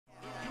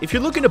If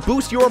you're looking to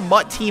boost your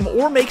MUT team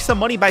or make some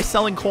money by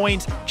selling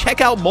coins, check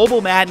out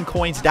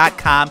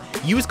mobilemaddencoins.com.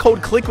 Use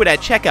code Kliquid at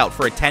checkout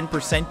for a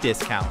 10%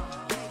 discount.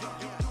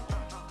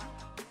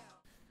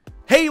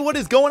 Hey, what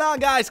is going on,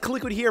 guys?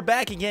 Kliquid here,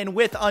 back again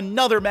with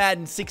another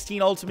Madden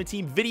 16 Ultimate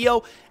Team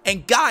video.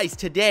 And guys,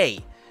 today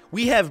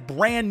we have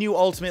brand new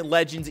Ultimate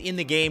Legends in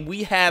the game.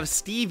 We have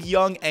Steve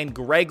Young and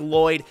Greg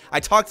Lloyd.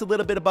 I talked a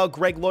little bit about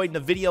Greg Lloyd in a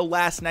video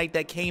last night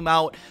that came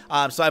out.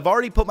 So I've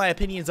already put my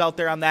opinions out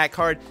there on that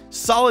card.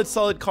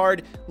 Solid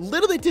card. A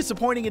little bit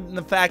disappointing in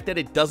the fact that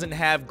it doesn't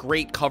have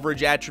great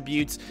coverage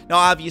attributes. Now,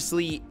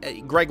 obviously,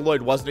 Greg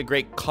Lloyd wasn't a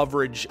great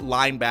coverage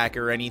linebacker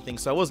or anything,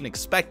 so I wasn't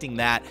expecting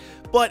that.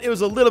 But it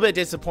was a little bit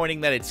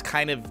disappointing that it's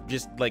kind of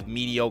just like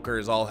mediocre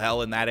as all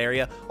hell in that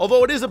area.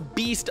 Although it is a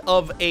beast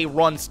of a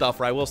run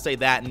stuffer, I will say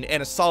that,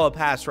 and a solid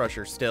pass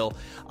rusher still.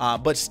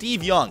 But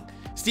Steve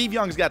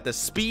Young's got the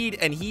speed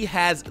and he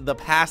has the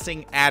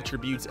passing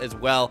attributes as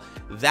well.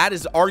 That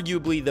is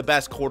arguably the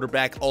best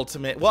quarterback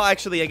ultimate. Well,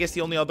 actually, I guess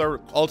the only other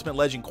Ultimate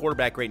Legend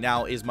quarterback right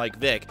now is Mike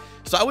Vick.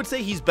 So I would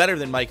say he's better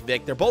than Mike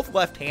Vick. They're both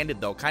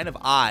left-handed though. Kind of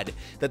odd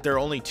that there are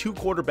only two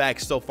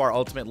quarterbacks so far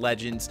Ultimate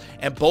Legends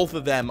and both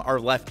of them are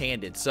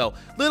left-handed. So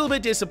a little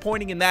bit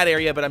disappointing in that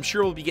area, but I'm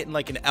sure we'll be getting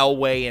like an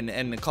Elway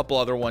and a couple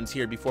other ones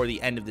here before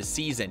the end of the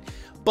season.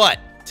 But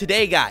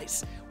today,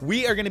 guys,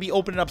 we are going to be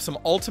opening up some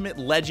Ultimate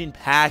Legend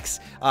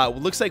packs.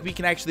 Looks like we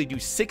can actually do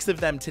 6 of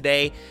them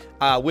today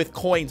with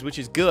coins, which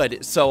is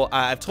good. So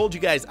I've told you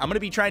guys, I'm going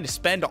to be trying to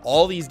spend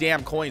all these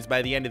damn coins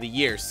by the end of the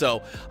year.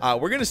 So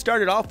we're going to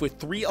start it off with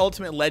 3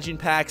 Ultimate Legend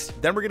packs.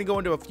 Then we're going to go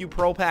into a few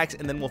Pro packs,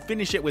 and then we'll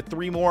finish it with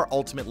 3 more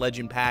Ultimate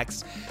Legend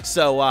packs.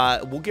 So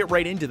we'll get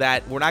right into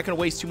that. We're not going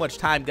to waste too much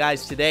time,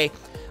 guys, today.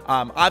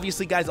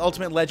 Obviously, guys,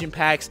 Ultimate Legend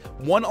packs,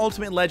 1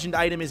 Ultimate Legend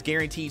item is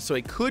guaranteed, so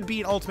it could be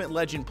an Ultimate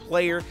Legend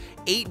player,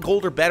 8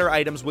 gold or better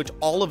items, which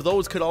all of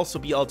those could also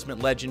be Ultimate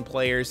Legend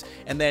players,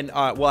 and then,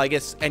 well, I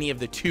guess any of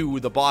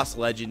the boss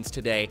legends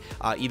today,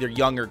 either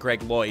Young or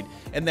Greg Lloyd,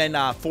 and then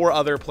 4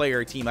 other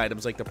player team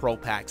items like the Pro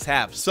packs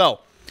have.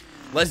 So,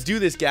 let's do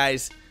this,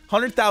 guys.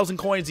 100,000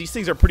 coins. These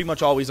things are pretty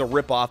much always a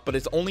ripoff, but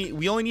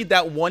we only need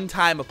that one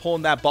time of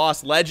pulling that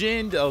boss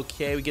legend.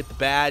 Okay, we get the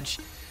badge.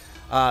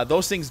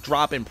 Those things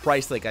drop in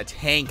price like a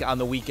tank on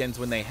the weekends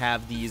when they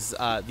have these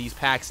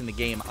packs in the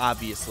game,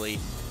 obviously,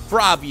 for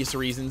obvious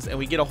reasons. And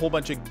we get a whole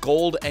bunch of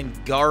gold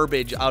and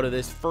garbage out of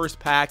this first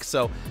pack.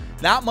 So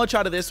not much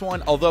out of this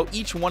one, although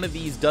each one of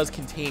these does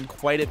contain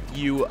quite a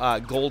few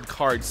gold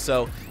cards.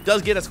 So it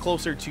does get us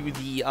closer to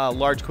the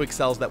large quick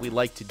sells that we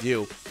like to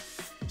do.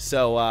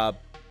 So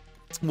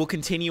we'll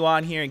continue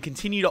on here and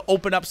continue to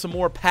open up some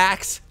more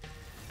packs.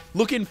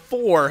 Looking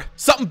for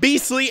something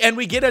beastly, and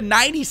we get a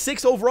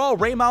 96 overall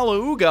Ray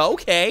Malauga.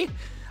 Okay,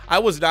 I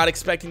was not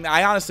expecting that.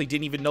 I honestly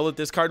didn't even know that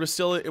this card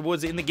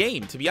was in the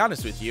game, to be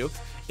honest with you.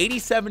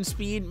 87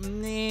 speed,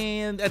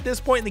 man, at this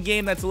point in the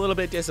game, that's a little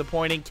bit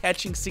disappointing.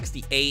 Catching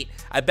 68,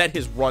 I bet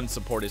his run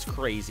support is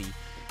crazy.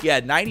 Yeah,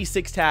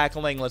 96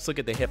 tackling. Let's look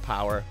at the hit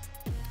power.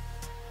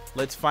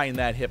 Let's find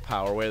that hit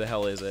power. Where the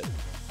hell is it?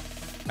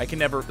 I can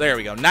never, there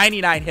we go,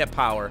 99 hit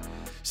power.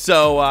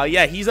 So,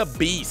 yeah, he's a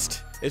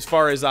beast. As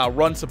far as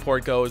run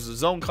support goes,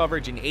 zone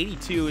coverage in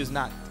 82 is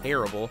not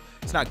terrible.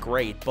 It's not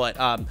great, but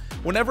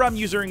whenever I'm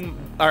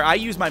I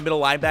use my middle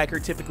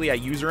linebacker, typically I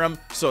user him.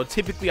 So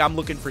typically I'm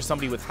looking for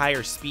somebody with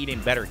higher speed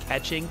and better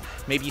catching,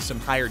 maybe some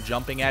higher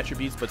jumping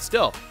attributes, but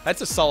still, that's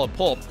a solid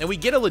pull. And we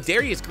get a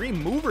Ladarius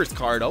Green Movers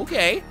card.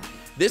 Okay.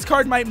 This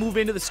card might move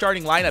into the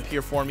starting lineup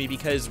here for me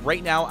because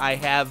right now I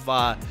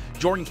have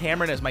Jordan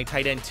Cameron as my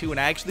tight end too, and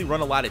I actually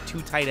run a lot of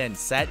 2 tight end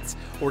sets,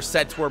 or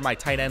sets where my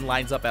tight end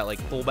lines up at like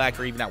fullback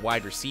or even at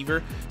wide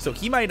receiver. So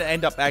he might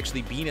end up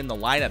actually being in the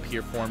lineup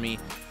here for me.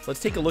 Let's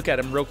take a look at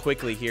him real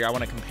quickly here. I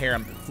want to compare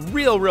him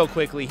real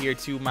quickly here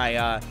to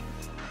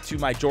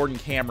my Jordan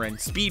Cameron.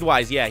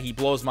 Speed-wise, yeah, he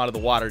blows him out of the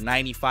water.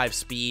 95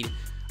 speed.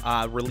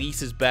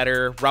 Release is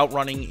better. Route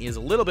running is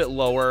a little bit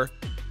lower.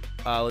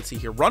 Let's see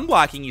here. Run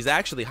blocking, he's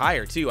actually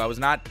higher, too. I was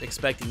not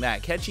expecting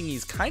that. Catching,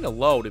 he's kind of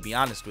low, to be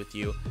honest with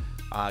you.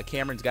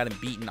 Cameron's got him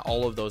beaten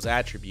all of those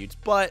attributes,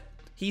 but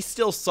he's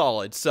still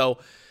solid. So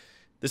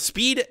the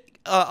speed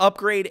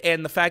upgrade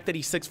and the fact that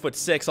he's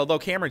 6'6", although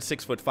Cameron's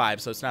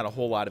 6'5", so it's not a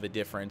whole lot of a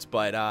difference.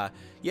 But,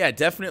 yeah,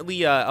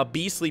 definitely a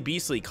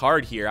beastly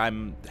card here.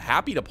 I'm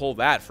happy to pull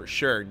that for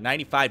sure.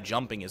 95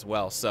 jumping as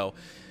well, so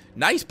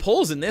nice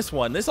pulls in this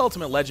one. This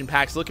Ultimate Legend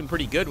pack's looking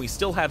pretty good. We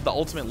still have the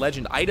Ultimate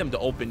Legend item to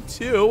open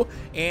too.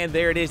 And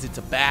there it is. It's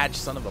a badge,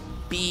 son of a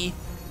B.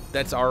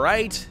 That's all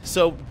right.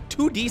 So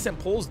 2 decent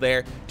pulls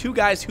there. 2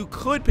 guys who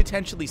could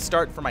potentially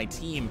start for my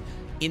team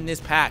in this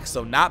pack.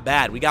 So not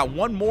bad. We got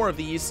 1 more of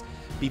these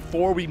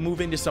before we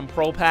move into some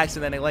Pro packs.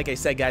 And then, like I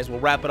said, guys, we'll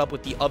wrap it up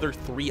with the other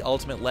 3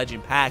 Ultimate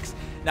Legend packs.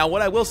 Now,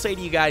 what I will say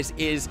to you guys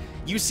is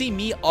you see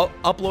me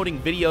uploading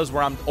videos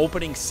where I'm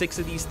opening 6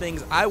 of these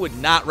things. I would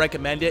not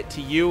recommend it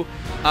to you.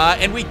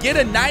 And we get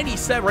a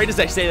 97, right as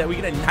I say that, we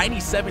get a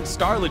 97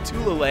 star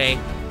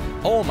Latulele.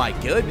 Oh my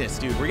goodness,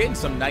 dude. We're getting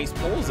some nice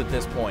pulls at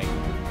this point.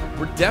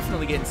 We're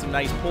definitely getting some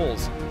nice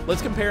pulls.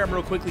 let's compare them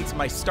real quickly to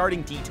my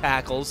starting D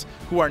tackles,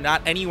 who are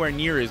not anywhere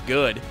near as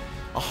good.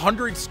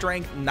 100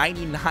 strength,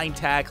 99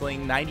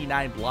 tackling,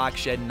 99 block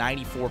shed,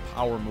 94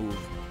 power move,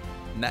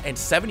 and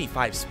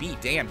 75 speed.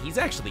 Damn, he's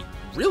actually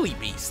really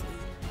beastly.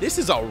 This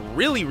is a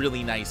really,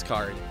 really nice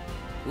card.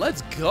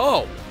 Let's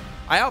go.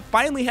 I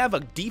finally have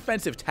a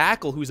defensive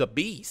tackle who's a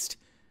beast.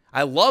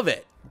 I love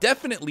it.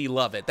 Definitely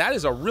love it. That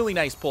is a really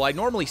nice pull. I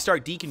normally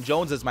start Deacon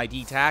Jones as my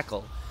D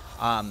tackle.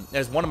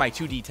 As one of my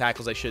 2 D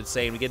tackles, I should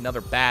say, and we get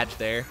another badge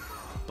there.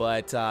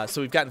 But,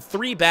 so we've gotten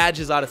 3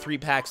 badges out of 3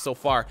 packs so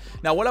far.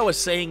 Now, what I was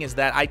saying is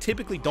that I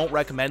typically don't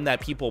recommend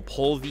that people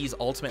pull these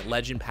Ultimate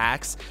Legend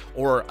packs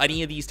or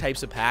any of these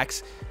types of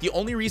packs. The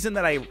only reason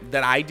that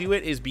I do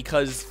it is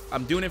because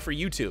I'm doing it for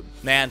YouTube,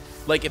 man.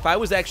 Like, if I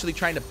was actually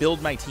trying to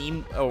build my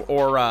team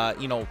or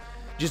you know,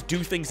 just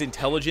do things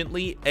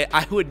intelligently,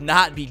 I would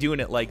not be doing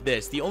it like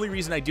this. The only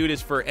reason I do it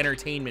is for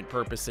entertainment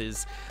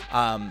purposes.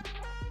 Like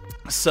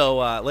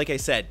I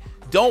said,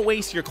 don't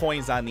waste your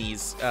coins on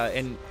these,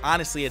 and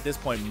honestly at this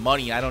point,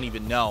 money, I don't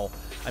even know.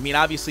 I mean,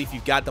 obviously if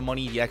you've got the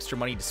money, the extra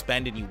money to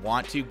spend and you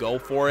want to, go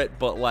for it,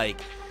 but like,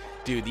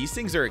 dude, these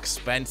things are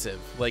expensive.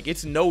 Like,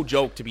 it's no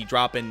joke to be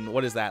dropping,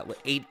 what is that,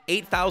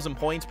 8,000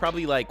 points,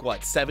 probably like,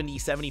 what, 70,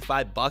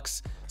 75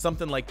 bucks,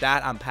 something like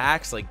that on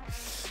packs. Like,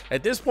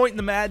 at this point in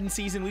the Madden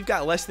season, we've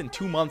got less than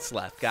 2 months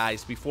left,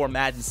 guys, before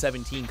Madden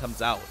 17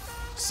 comes out.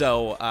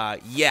 So,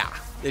 yeah,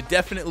 it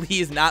definitely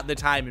is not the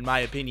time, in my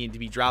opinion, to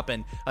be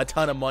dropping a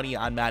ton of money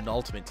on Madden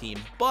Ultimate Team.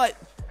 But,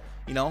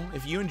 you know,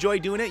 if you enjoy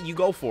doing it, you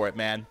go for it,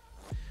 man.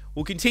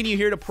 We'll continue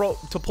here to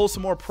pull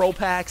some more pro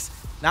packs.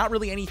 Not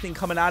really anything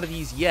coming out of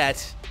these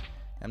yet.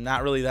 I'm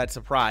not really that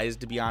surprised,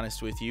 to be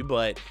honest with you,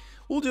 but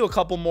we'll do a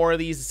couple more of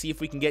these to see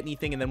if we can get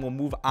anything, and then we'll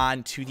move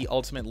on to the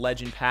Ultimate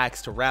Legend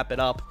packs to wrap it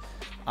up.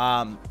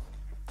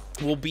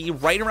 We'll be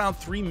right around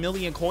 3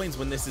 million coins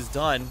when this is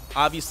done.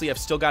 Obviously, I've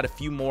still got a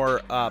few more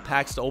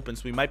packs to open,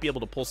 so we might be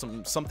able to pull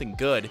something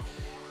good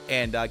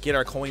and get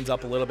our coins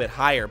up a little bit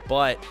higher.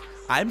 But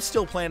I'm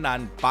still planning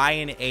on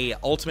buying a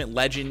Ultimate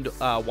Legend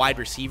wide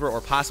receiver, or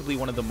possibly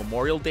one of the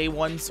Memorial Day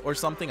ones or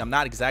something. I'm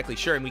not exactly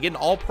sure. And we get an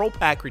all-pro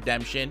pack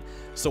redemption,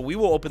 so we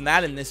will open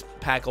that in this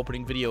pack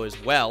opening video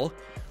as well.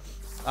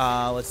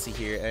 Let's see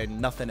here, and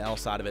nothing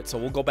else out of it. So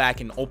we'll go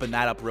back and open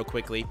that up real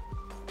quickly.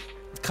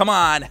 Come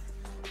on.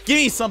 Give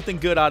me something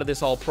good out of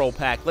this all-pro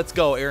pack. Let's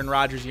go, Aaron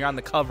Rodgers. You're on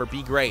the cover.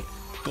 Be great.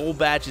 Gold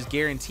badge is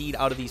guaranteed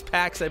out of these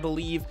packs, I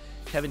believe.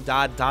 Kevin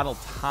Dodd, Donald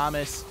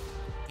Thomas,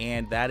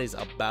 and that is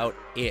about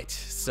it.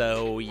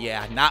 So,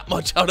 yeah, not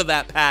much out of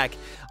that pack,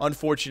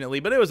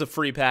 unfortunately. But it was a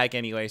free pack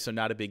anyway, so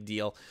not a big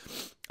deal.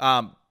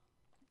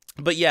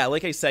 But yeah,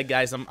 like I said,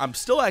 guys, I'm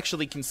still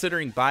actually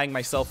considering buying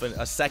myself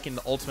a second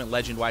Ultimate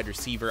Legend wide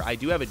receiver. I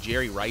do have a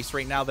Jerry Rice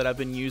right now that I've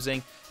been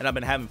using, and I've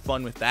been having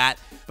fun with that.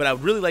 But I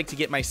would really like to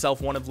get myself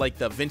one of like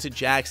the Vincent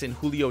Jackson,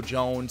 Julio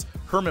Jones,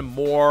 Herman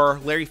Moore,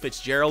 Larry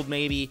Fitzgerald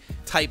maybe,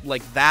 type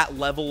like that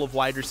level of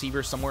wide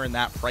receiver, somewhere in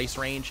that price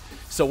range.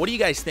 So what do you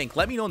guys think?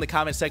 Let me know in the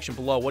comment section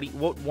below.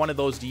 What one of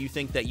those do you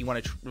think that you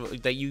want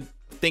to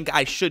think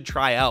I should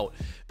try out?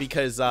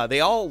 Because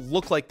they all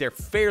look like they're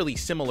fairly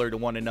similar to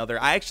one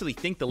another. I actually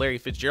think the Larry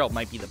Fitzgerald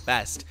might be the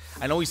best.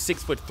 I know he's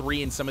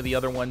 6'3", and some of the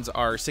other ones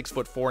are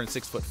 6'4" and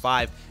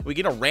 6'5". We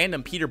get a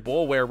random Peter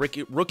Boulware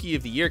Rookie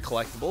of the Year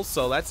collectible,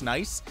 so that's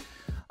nice.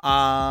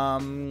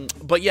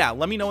 But yeah,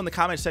 let me know in the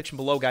comment section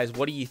below, guys,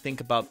 what do you think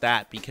about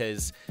that?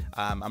 Because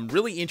I'm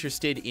really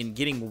interested in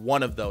getting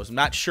one of those. I'm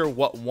not sure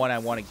what one I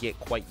want to get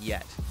quite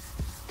yet.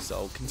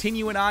 So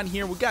continuing on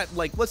here, we got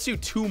like, let's do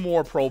 2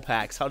 more pro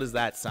packs. How does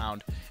that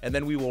sound? And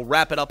then we will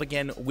wrap it up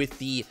again with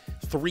the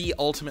 3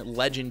 Ultimate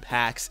Legend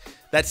packs.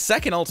 That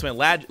second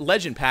Ultimate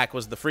Legend pack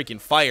was the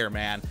freaking fire,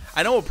 man.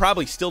 I know it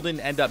probably still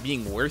didn't end up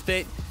being worth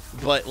it,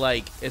 but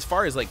like, as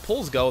far as like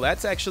pulls go,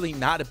 that's actually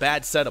not a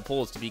bad set of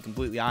pulls, to be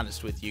completely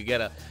honest with you.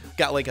 You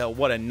got like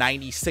a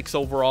 96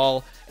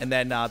 overall, and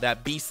then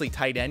that beastly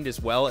tight end as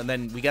well, and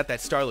then we got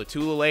that Star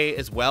Lotulelei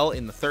as well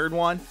in the third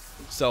one.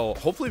 So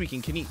hopefully we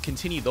can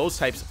continue those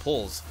types of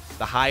pulls,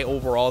 the high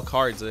overall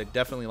cards. I'd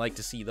definitely like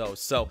to see those.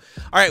 So, all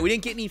right, we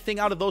didn't get anything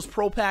out of those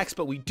pro packs,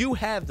 but we do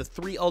have the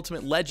 3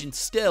 Ultimate Legends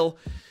still.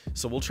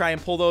 So we'll try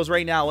and pull those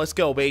right now. Let's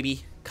go,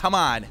 baby. Come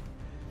on.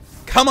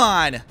 Come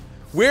on.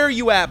 Where are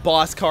you at,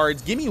 boss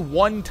cards? Give me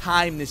one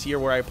time this year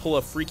where I pull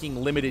a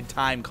freaking limited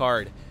time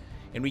card.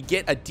 And we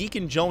get a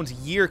Deacon Jones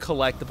year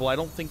collectible. I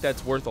don't think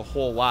that's worth a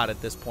whole lot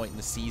at this point in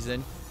the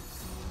season.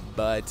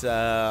 But,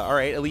 all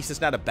right, at least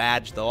it's not a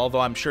badge, though. Although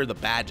I'm sure the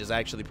badge is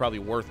actually probably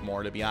worth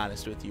more, to be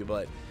honest with you.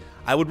 But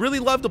I would really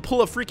love to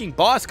pull a freaking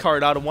boss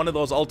card out of one of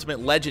those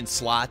Ultimate Legend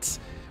slots.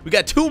 We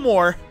got 2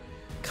 more.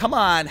 Come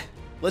on.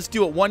 Let's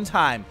do it one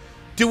time.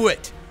 Do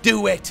it.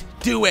 Do it.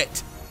 Do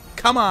it.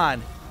 Come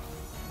on.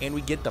 And we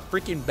get the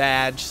freaking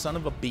badge, son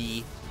of a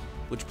bee,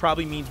 which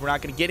probably means we're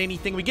not going to get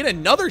anything. We get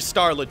another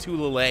Star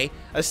Lotulelei,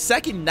 a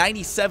second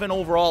 97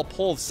 overall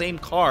pull, same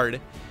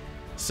card.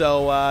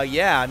 So,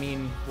 yeah, I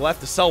mean, we'll have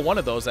to sell one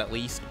of those at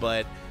least,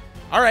 but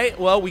all right,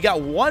 well, we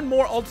got one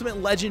more Ultimate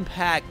Legend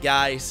pack,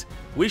 guys.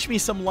 Wish me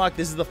some luck.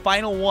 This is the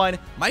final one.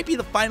 Might be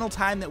the final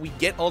time that we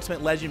get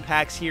Ultimate Legend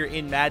packs here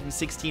in Madden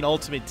 16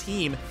 Ultimate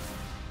Team.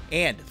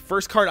 And the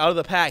first card out of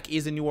the pack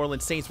is a New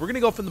Orleans Saints. We're going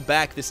to go from the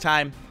back this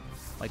time.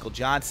 Michael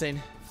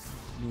Johnson,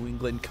 New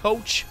England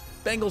coach.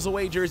 Bengals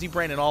away jersey,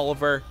 Brandon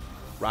Oliver,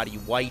 Roddy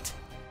White,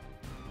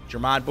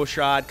 Jermon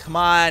Bushrod. Come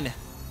on.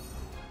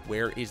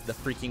 Where is the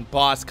freaking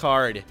boss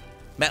card?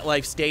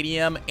 MetLife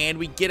Stadium, and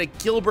we get a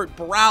Gilbert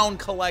Brown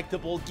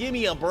collectible. Give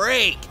me a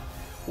break.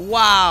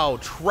 Wow,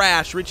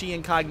 trash. Richie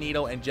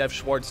Incognito and Jeff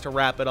Schwartz to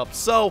wrap it up.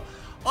 So,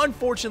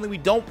 unfortunately, we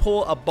don't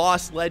pull a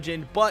boss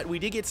legend, but we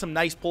did get some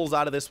nice pulls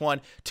out of this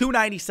one. 2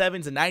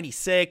 97s and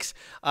 96,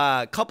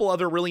 a couple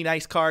other really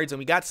nice cards, and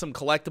we got some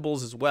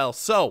collectibles as well.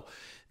 So,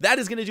 that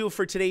is going to do it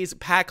for today's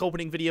pack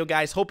opening video,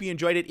 guys. Hope you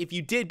enjoyed it. If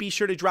you did, be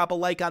sure to drop a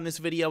like on this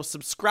video.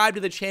 Subscribe to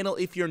the channel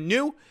if you're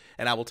new,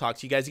 and I will talk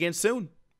to you guys again soon.